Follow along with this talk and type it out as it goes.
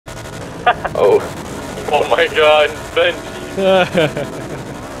Oh. Oh my god, Benji.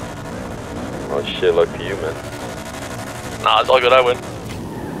 Oh shit, luck to you, man. Nah, it's all good, I win.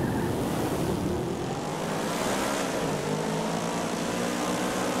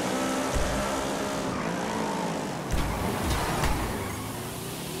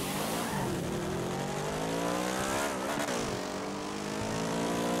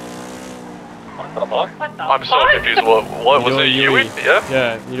 I'm so confused. What was it? Yui? Yeah?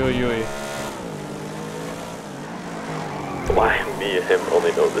 Yeah, you do a Yui. Why me and him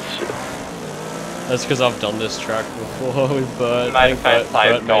only know this shit? That's because I've done this track before with Bert. My I think Bert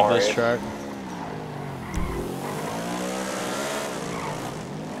defense, made this track.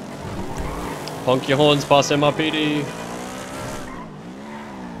 Honk your horns past MRPD.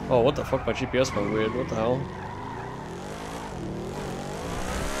 Oh, what the fuck? My GPS went weird. What the hell?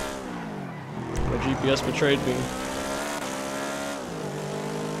 My GPS betrayed me.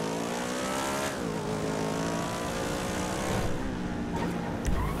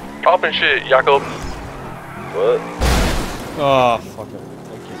 Poppin' shit, Jakob. What? Oh, fuck it.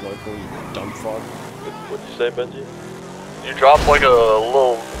 Thank you, local, you dumb fuck. What'd you say, Benji? You dropped like a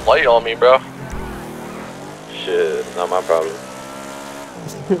little light on me, bro. Shit, not my problem.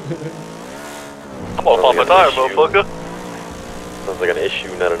 I'm gonna pop a tire, motherfucker. Sounds like an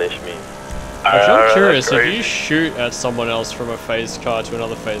issue, not an issue. I'm curious, if you shoot at someone else from a phase car to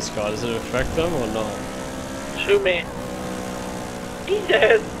another phase car, does it affect them or not? Shoot me. He's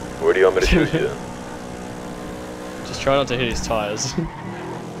dead. Where do you want me to shoot you? Just try not to hit his tires.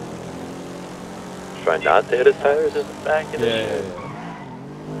 Try not to hit his tires? Back in the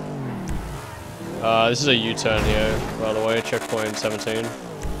Yeah. This is a U-turn here, by the way, checkpoint 17.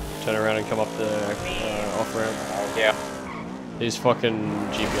 Turn around and come up the off-ramp. Yeah. These fucking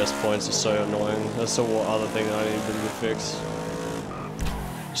GPS points are so annoying. That's the other thing that I need them to fix.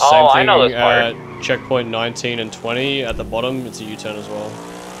 Same thing I know this part. at checkpoint 19 and 20 at the bottom, it's a U-turn as well.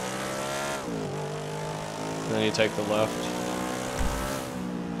 And then you take the left.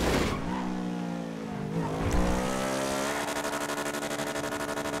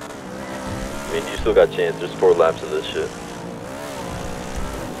 I mean, you still got chance. There's 4 laps of this shit.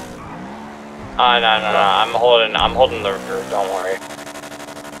 No. I'm holding the rear, don't worry.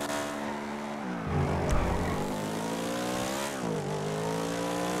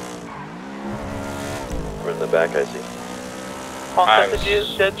 We're in the back, I see.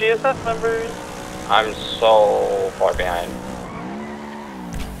 Dead GSF members. I'm so far behind.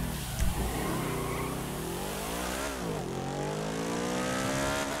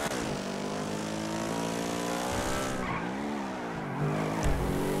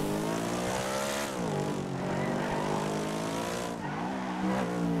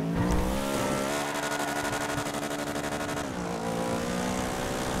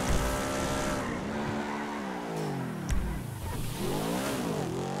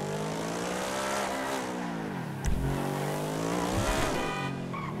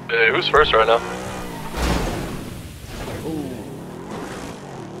 Hey, who's first right now?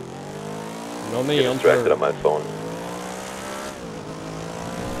 Not me, Get I'm distracted third. on my phone.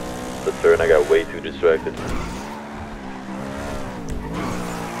 The third, I got way too distracted.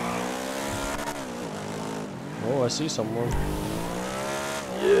 Oh, I see someone.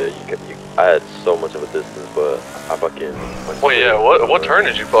 Yeah, I had so much of a distance, but I fucking went Wait, yeah, what turn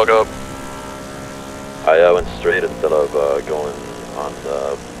did you fuck up? I went straight instead of going on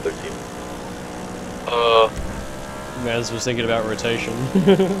 13. Maz was thinking about rotation.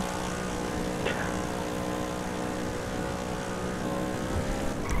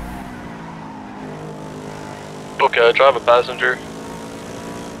 Okay, I drive a passenger.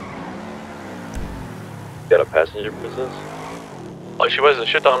 Got a passenger business? Like, she weighs a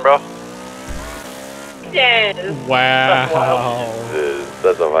shit ton, bro. Yes. Wow.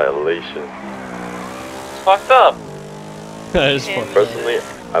 That's a violation. It's fucked up. That is fucking Personally,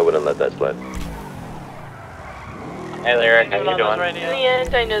 I wouldn't let that slide. Hey, Lyric, how you doing? In the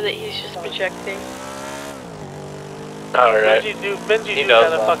end, I know that he's just projecting. Alright. Benji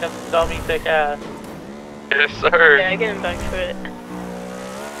got a fucking dummy thick ass. Yes, sir. Yeah, I get him back to it.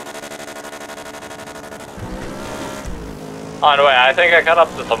 On the way, I think I got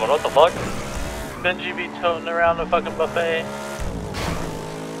up to someone. What the fuck? Benji be toting around the fucking buffet.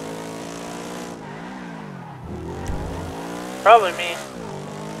 Probably me.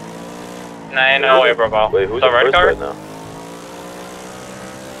 Nah, ain't no way, bro. Wait, who's the in red first car? right now?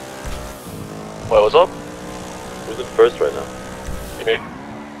 Wait, what's up? Who's in first right now? Me.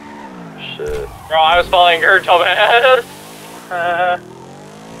 Shit. Bro, I was following her dumbass.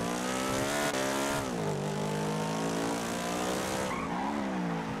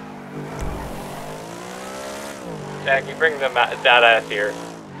 Jackie, bring them that ass here.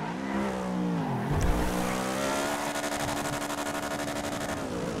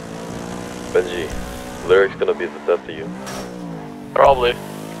 Benji, Lyric's gonna be the death of you. Probably.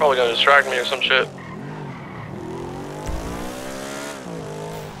 Probably gonna distract me or some shit.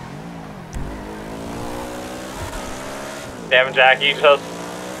 Damn, Jackie, just...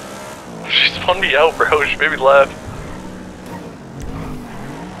 She spun me out, bro. She made me laugh.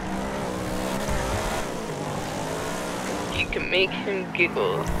 You can make him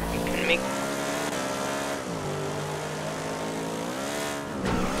giggle. You can make.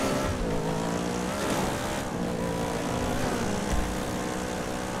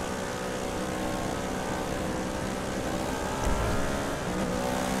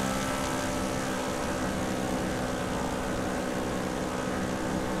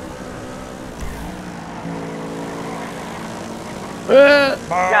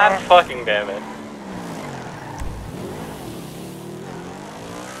 God fucking damn it.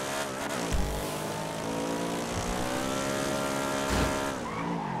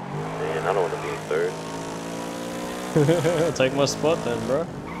 Man, I don't want to be third. Take my spot then, bro.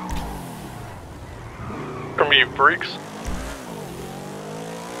 From you freaks.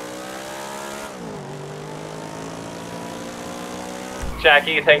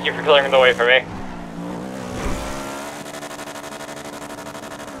 Jackie, thank you for clearing the way for me.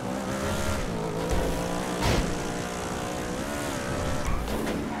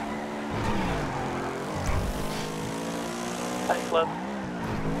 Nice left.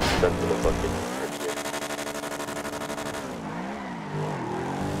 Send to the fucking here.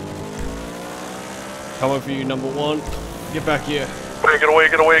 Coming for you, number one. Get back here. Wait, get away,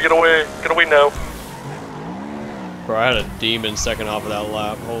 get away, get away. Get away now. Bro, I had a demon second half of that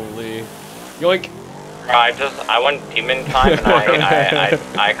lap. Holy. Yoink! I went demon time and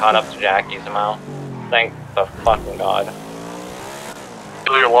I caught up to Jackie somehow. Thank the fucking god.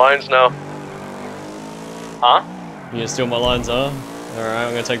 Kill your lines now. Huh? You gonna steal my lines, huh? Alright,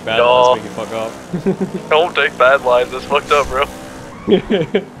 I'm gonna take bad No. lines, make you fuck up. Don't take bad lines, that's fucked up, bro.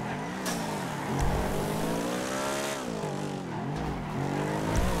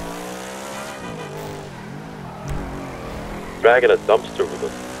 Dragging a dumpster with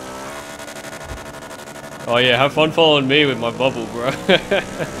us. Oh yeah, have fun following me with my bubble, bro.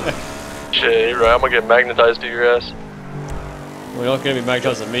 Shit, you're right, I'm gonna get magnetized to your ass. Well, you're not gonna be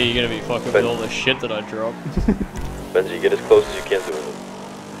magnetized to me, you're gonna be fucking with all the shit that I drop. Benji, get as close as you can to him.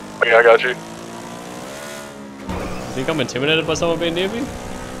 Okay, I got you. You think I'm intimidated by someone being near me?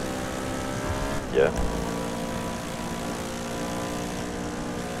 Yeah.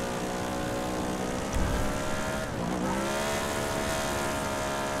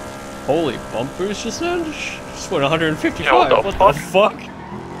 Holy bump boost just then? Just went 155. Yeah, what the fuck?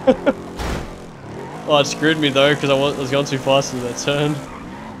 Oh, it screwed me though, because I was going too fast in that turn.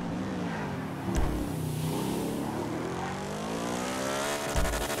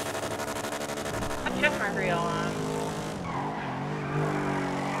 I checked my reel on.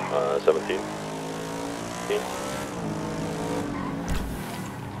 17.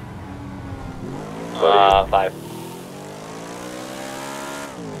 5.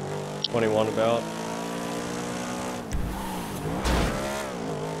 21 about.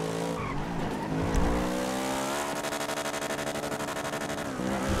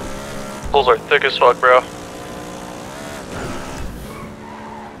 Holes are thick as fuck, bro.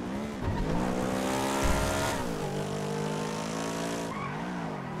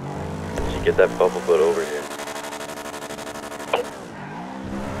 Benji, get that bubble butt over here.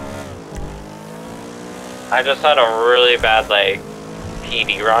 I just had a really bad, like,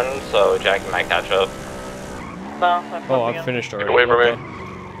 PD run, so Jackie might catch up. No, I Oh, I finished already. Get away from Okay.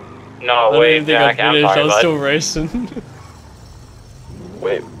 me. No, I wait, didn't think I Jackie, I'm finished, I sorry, was bud. still racing.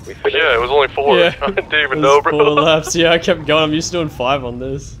 Wait, we finished? Yeah, it was only 4. Yeah. I didn't even It know, was bro. 4 laps. Yeah, I kept going. I'm used to doing 5 on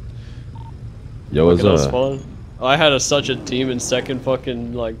this. Yo, what's Fucking, I was up? fun. I had such a demon second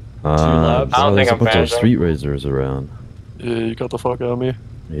fucking, like, 2 laps. I don't there's think a I'm bunch of finishing. street racers around. Yeah, you got the fuck out of me.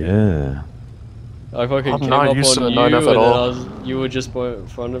 Yeah. I fucking I'm came not up used to on the you, 9F and at then all. you were just in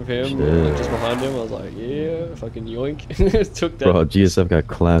front of him, Shit. like just behind him. I was like, yeah, fucking yoink. Took that. Bro, GSF got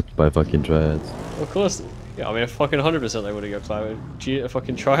clapped by fucking trads. Of course. Yeah, I mean, fucking 100% they would have got clapped.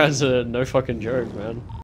 Fucking triads are no fucking joke, man.